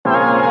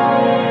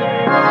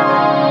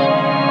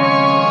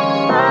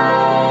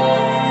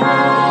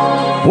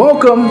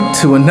Welcome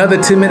to another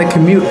 10-minute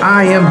commute.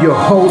 I am your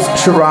host,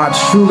 Sherrod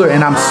Schuler,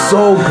 and I'm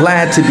so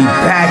glad to be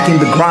back in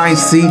the grind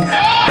seat.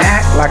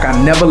 Back like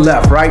I never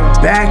left, right?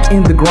 Back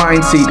in the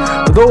grind seat.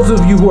 For those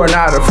of you who are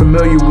not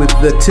familiar with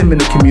the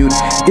 10-minute commute,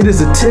 it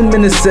is a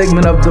 10-minute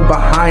segment of the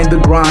Behind the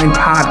Grind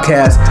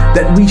podcast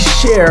that we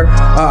share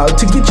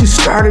to get you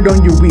started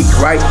on your week,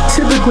 right?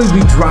 Typically,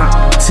 we drop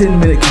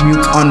 10-minute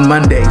commutes on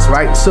Mondays,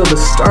 right? So the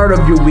start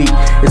of your week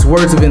is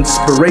words of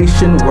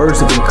inspiration,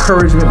 words of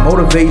encouragement,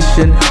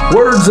 motivation,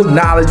 words of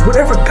knowledge,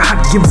 whatever God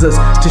gives us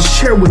to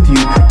share with you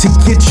to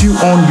get you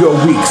on your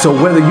week. So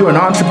whether you're an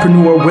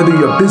entrepreneur, whether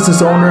you're a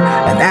business owner,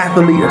 an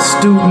athlete, a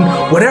student,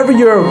 whatever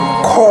your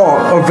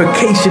call or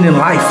vocation in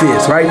life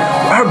is, right?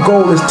 Our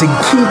goal is to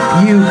keep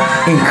you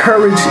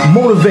encouraged,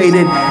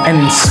 motivated, and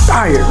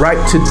inspired, right?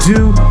 To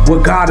do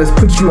what God has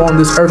put you on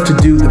this earth to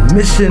do, the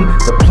mission,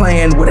 the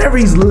plan, whatever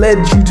He's led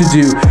you to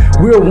do.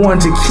 We're one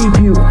to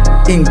keep you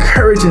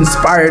encouraged,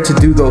 inspired to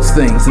do those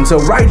things. And so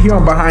right here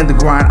on Behind the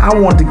Grind, I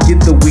want to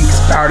get the week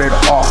started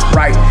off,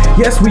 right?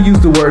 Yes, we use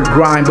the word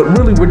grind, but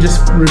really we're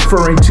just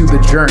referring to the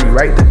journey,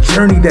 right? The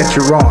journey that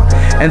you're on.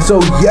 And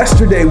so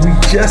yesterday we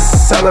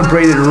just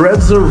celebrated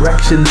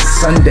Resurrection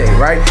Sunday,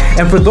 right?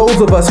 And for those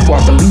of us who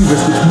are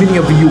believers, which many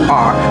of you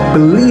are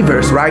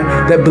believers, right?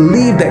 That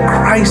believe that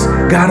Christ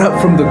got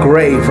up from the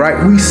grave,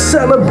 right? We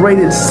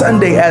celebrated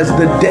Sunday as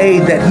the day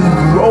that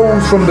He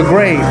rose from the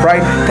grave,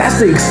 right? That's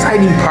the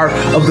exciting part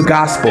of the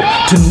gospel,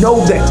 to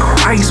know that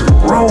Christ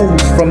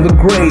rose from the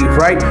grave,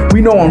 right?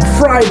 We know on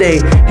Friday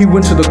He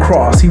went to the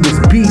cross. He was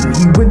beaten.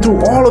 He went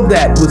through all of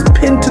that, was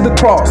pinned to the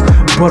cross.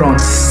 But on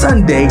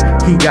Sunday,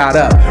 He got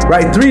up,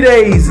 right? 3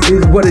 days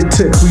is what it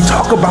took. We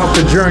talk about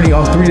the journey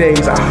on 3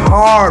 days, a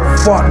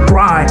hard-fought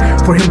grind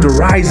for Him to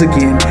rise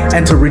again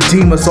and to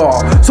redeem us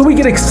all. So we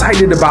get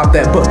excited about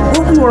that. But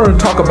what we want to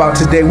talk about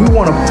today, we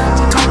want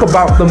to talk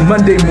about the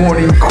Monday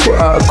morning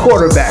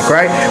quarterback,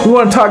 right? We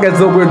want to talk as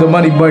though we're the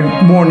Monday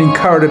morning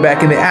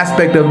quarterback in the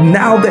aspect of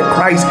now that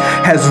Christ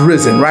has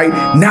risen, right?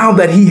 Now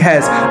that He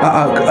has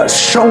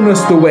shown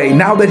us the way,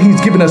 now that He's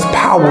given us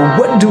power,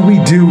 what do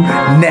we do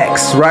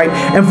next, right?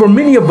 And for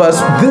many of us,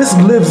 this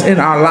lives in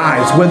our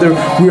lives, whether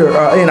we're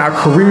in our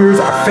careers,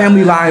 our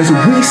family lives,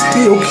 we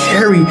still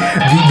carry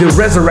the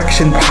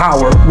resurrection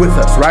power with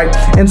us, right?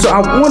 And so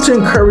I want to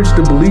encourage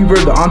the believer,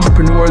 the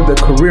entrepreneur, the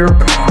career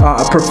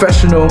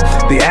professional,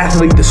 the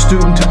athlete, the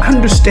student to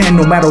understand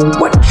no matter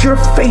what you're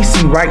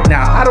facing right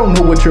now, I don't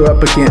know what you're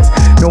up against,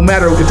 no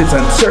matter if it's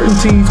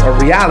uncertainties or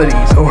realities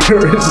or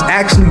it's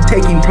actually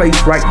taking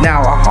place right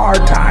now, a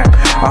hard time,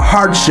 a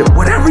hardship,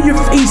 whatever you're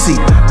facing,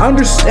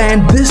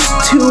 understand this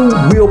too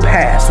will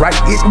pass, right?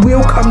 It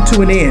will come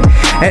to an end.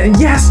 And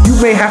yes, you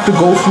may have to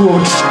go through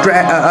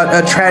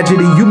a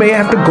tragedy. You may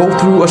have to go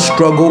through a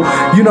struggle.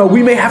 You know,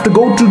 we may have to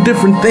go through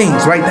different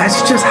things, right?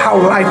 That's just how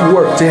life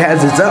works. It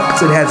has its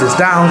ups, it has its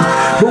downs,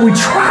 but we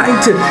try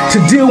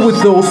to deal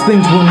with those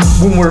things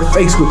when we're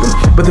faced with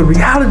them. But the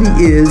reality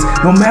is,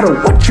 no matter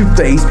what you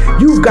face,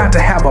 you've got to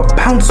have a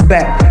bounce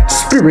back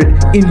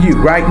spirit in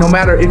you, right? No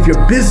matter if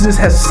your business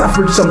has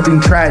suffered something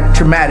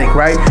traumatic,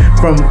 right?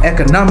 From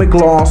economic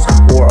loss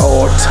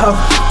or tough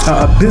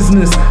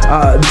business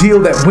deal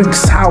that went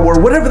sour,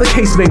 whatever the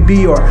case may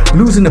be, or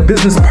losing a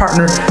business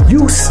partner,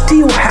 you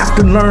still have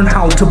to learn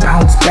how to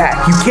bounce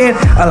back. You can't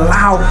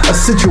allow a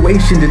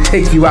situation to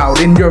take you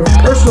out. In your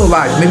personal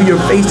life, maybe you're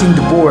facing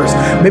divorce,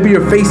 maybe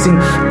you're facing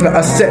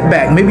a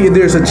setback, maybe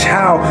there's a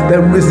child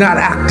that is not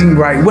acting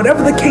right.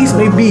 Whatever the case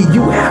may be,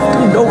 you have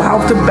to know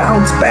how to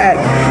bounce back.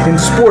 In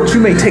sports, you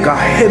may take a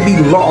heavy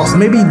loss.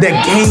 Maybe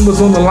that game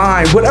was on the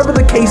line. Whatever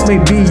the case may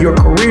be, your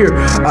career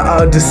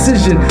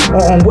decision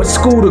on what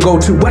school to go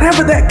to,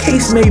 whatever that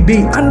case may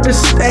be,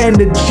 understand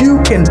that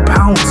you can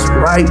bounce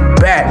right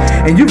back.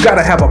 And you've got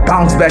to have a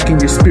bounce back in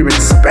your spirit,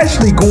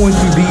 especially going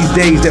through these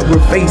days that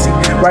we're facing,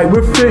 right?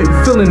 We're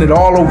feeling it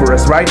all over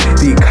us, right?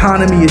 The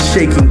economy is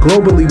shaking.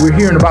 Globally, we're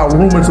hearing about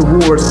rumors of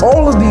wars.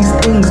 All of these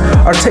things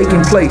are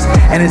taking place,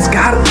 and it's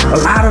got a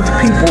lot of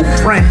people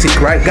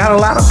frantic, right? Got a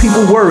lot of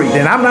people worried.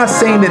 And I'm not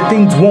saying that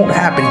things won't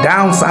happen,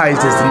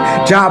 downsizes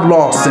and job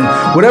loss and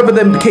whatever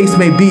the case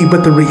may be,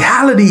 but the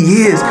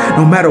reality is,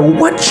 no matter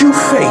what you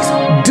face,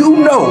 do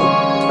know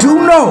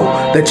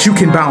that you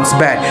can bounce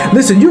back.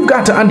 Listen, you've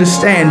got to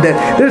understand that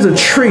there's a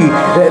tree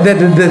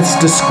that's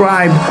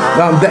described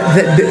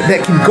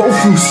that can go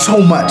through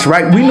so much,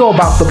 right? We know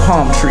about the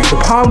palm tree.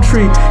 The palm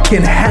tree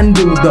can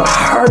handle the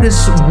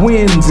hardest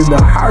winds and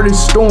the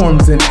hardest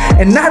storms, and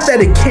not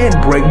that it can't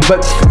break,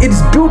 but it's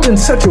built in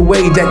such a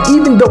way that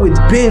even though it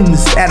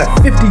bends at a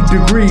 50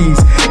 degrees,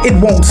 it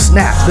won't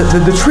snap.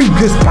 The tree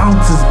just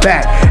bounces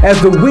back.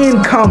 As the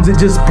wind comes, it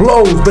just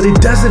blows, but it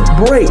doesn't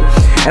break.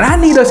 And I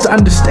need us to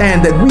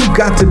understand that we've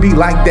got to be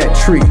like that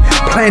tree,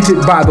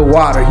 planted by the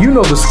water. You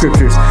know the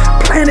scriptures,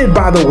 planted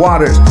by the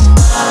waters,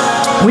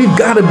 we've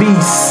got to be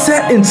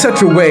set in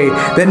such a way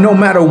that no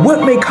matter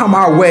what may come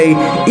our way,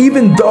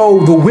 even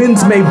though the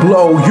winds may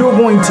blow, you're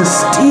going to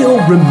still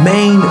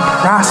remain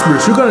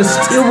prosperous. You're going to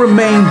still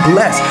remain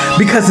blessed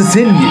because it's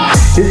in you.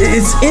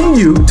 It's in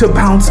you to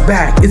bounce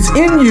back. It's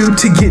in you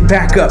to get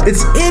back up.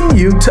 It's in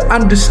you to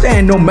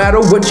understand no matter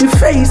what you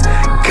face,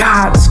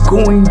 God's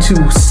going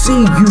to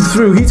see you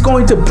through. He's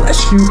going to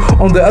bless you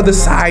on the other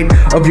side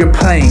of your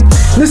plane.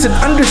 Listen,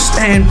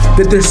 understand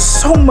that there's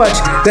so much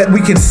that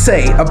we can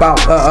say about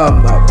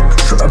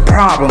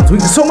problems.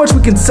 So much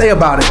we can say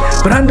about it,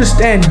 but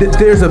understand that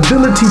there's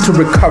ability to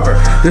recover.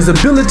 There's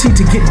ability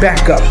to get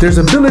back up. There's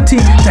ability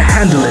to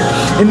handle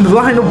it. In the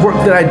line of work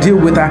that I deal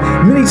with,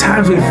 many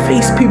times we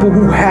face people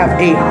who have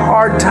a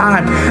hard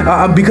time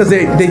because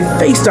they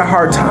faced a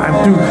hard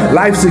time through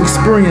life's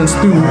experience,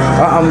 through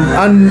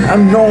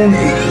unknown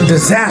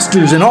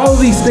disasters and all of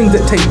these things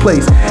that take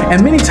place.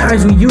 And many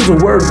times we use a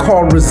word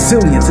called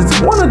resilience. It's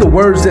one of the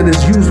words that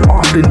is used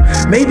often.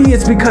 Maybe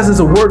it's because it's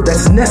a word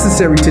that's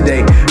necessary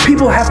today.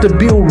 People have to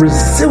build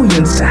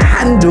resilience to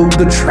handle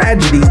the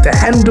tragedies, to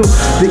handle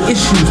the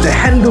issues, to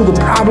handle the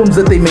problems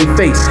that they may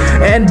face,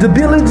 and the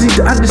ability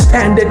to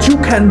understand that you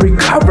can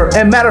recover.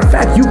 And matter of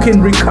fact, you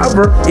can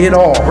recover it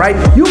all, right?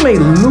 You may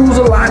lose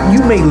a lot.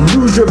 You may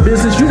lose your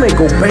business. You may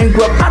go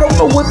bankrupt. I don't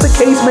know what the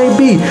case may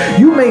be.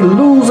 You may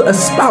lose a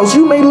spouse.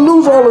 You may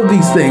lose all of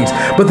these things.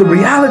 But the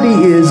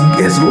reality is,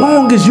 as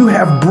long as you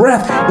have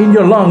breath in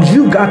your lungs,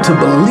 you got to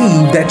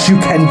believe that you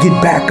can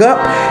get back up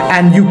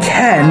and you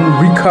can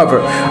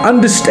recover.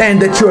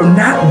 Understand that you're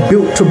not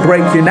built to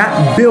break. You're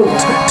not built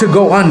to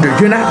go under.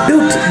 You're not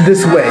built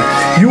this way.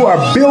 You are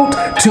built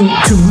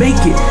to make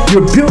it.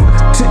 You're built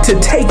to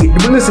take it.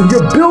 But listen,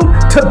 you're built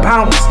to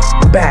bounce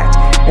back.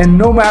 And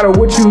no matter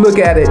what you look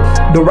at it,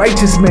 the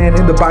righteous man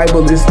in the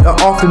Bible is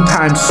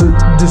oftentimes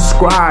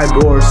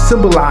described or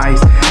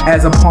symbolized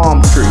as a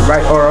palm tree,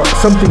 right? Or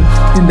something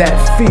in that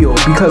field,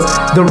 because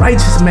the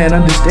righteous man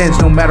understands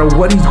no matter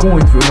what he's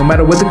going through, no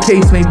matter what the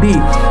case may be,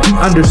 he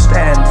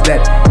understands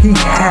that he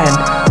can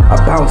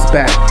bounce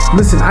back.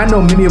 Listen, I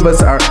know many of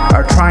us are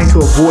trying to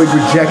avoid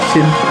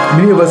rejection.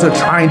 Many of us are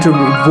trying to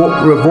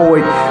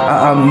avoid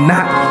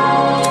not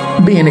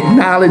being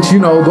acknowledged. You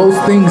know, those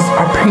things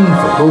are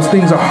painful. Those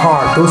things are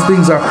hard. Those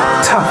things are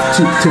tough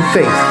to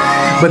face.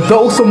 But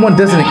though someone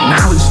doesn't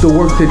acknowledge the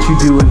work that you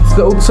do, and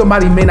though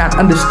somebody may not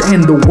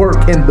understand the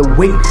work and the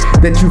weight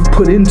that you've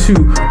put into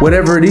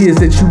whatever it is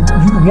that you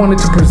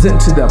wanted to present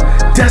to them,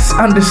 just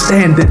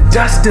understand that,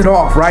 dust it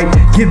off, right?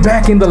 Get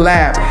back in the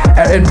lab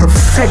and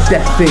perfect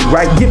that thing,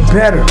 right? Get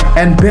better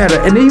and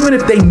better. And even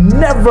if they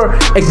never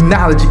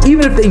acknowledge it,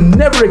 even if they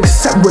never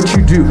accept what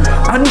you do,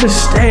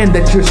 understand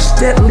that you're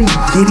steadily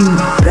getting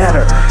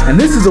better.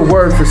 And this is a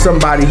word for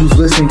somebody who's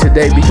listening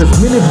today, because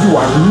many of you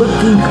are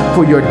looking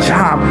for your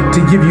job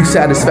to give you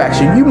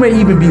satisfaction. You may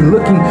even be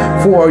looking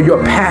for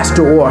your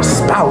pastor or a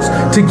spouse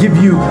to give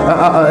you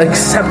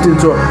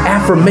acceptance or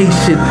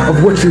affirmation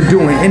of what you're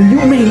doing, and you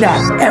may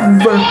not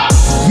ever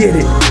get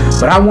it.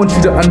 But I want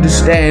you to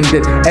understand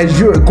that as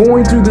you're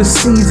going through this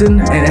season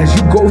and as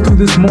you go through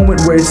this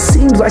moment where it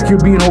seems like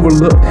you're being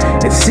overlooked,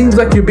 it seems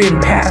like you're being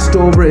passed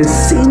over, it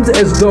seems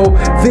as though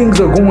things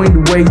are going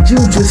the way, you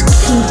just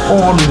keep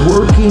on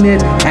working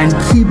it and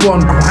keep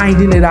on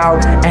grinding it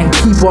out and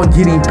keep on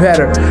getting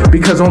better,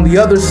 because on the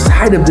other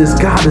side of this,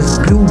 God is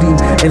building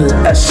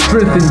and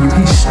strengthening you.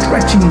 He's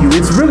stretching you.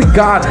 It's really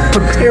God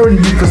preparing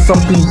you for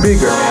something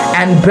bigger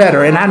and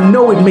better. And I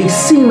know it may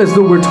seem as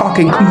though we're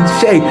talking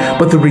cliche,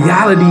 but the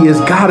reality is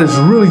God is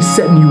really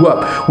setting you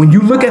up. When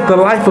you look at the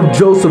life of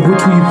Joseph,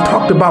 which we've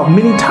talked about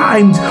many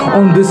times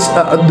on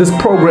this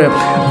program,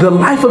 the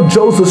life of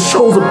Joseph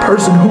shows a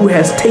person who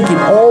has taken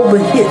all the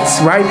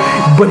hits, right?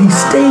 But he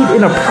stayed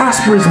in a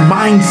prosperous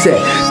mindset.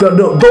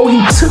 Though he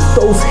took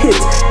those hits,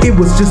 it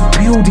was just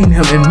building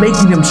him and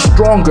making him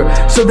stronger,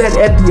 so that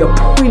at the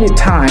appointed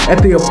time,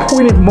 at the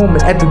appointed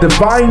moment, at the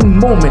divine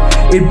moment,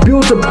 it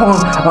built upon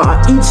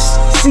each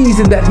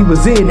season that he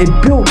was in. It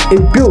built.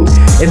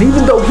 And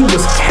even though he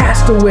was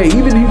cast away,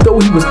 even though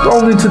he was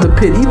thrown into the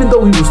pit, even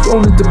though he was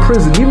thrown into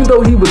prison, even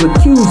though he was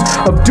accused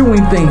of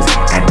doing things,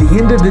 at the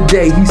end of the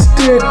day, he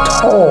stood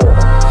tall.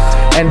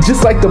 And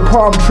just like the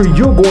palm tree,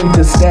 you're going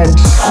to stand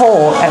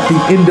tall at the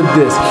end of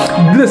this.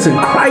 Listen,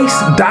 Christ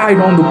died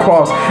on the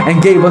cross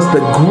and gave us the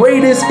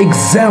greatest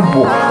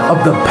example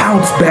of the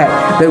bounce back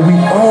that we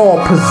all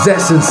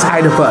possess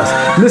inside of us.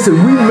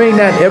 Listen, we may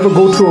not ever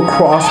go to a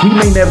cross. We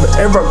may never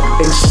ever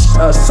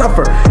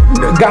suffer.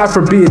 God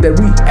forbid that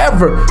we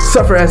ever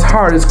suffer as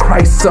hard as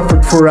Christ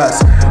suffered for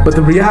us. But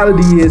the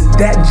reality is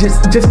that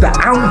just the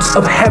ounce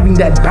of having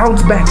that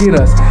bounce back in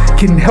us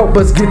can help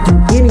us get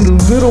through any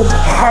little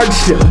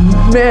hardship.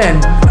 Man,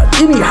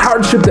 any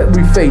hardship that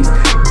we face,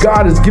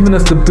 God has given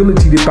us the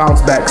ability to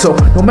bounce back. So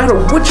no matter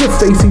what you're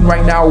facing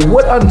right now,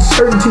 what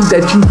uncertainty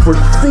that you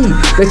foresee,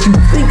 that you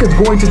think is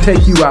going to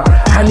take you out,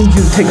 I need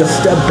you to take a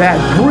step back,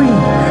 breathe,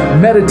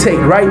 meditate,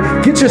 right?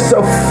 Get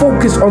yourself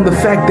focused on the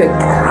fact that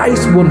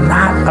Christ will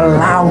not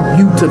allow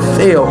you to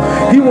fail.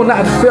 He will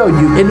not fail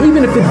you. And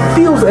even if it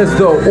feels as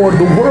though, or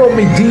the world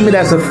may deem it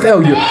as a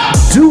failure,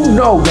 do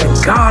know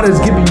that God has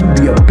given you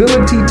the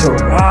ability to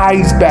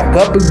rise back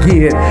up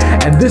again.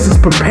 And this is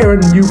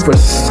preparing you for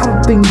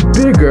something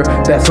bigger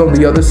that's on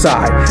the other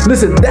side.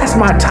 Listen, that's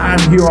my time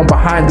here on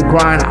Behind the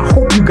Grind. I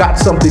hope you got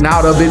something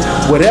out of it.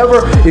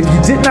 Whatever, if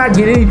you did not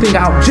get anything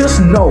out,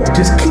 just know,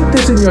 just keep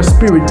this in your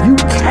spirit. You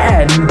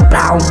can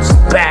bounce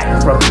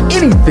back from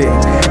anything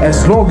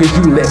as long as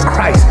you let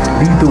Christ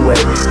lead the way.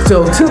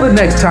 So till the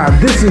next time,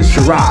 this is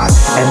Sherrod,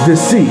 and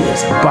this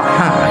is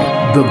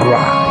Behind the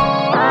Grind.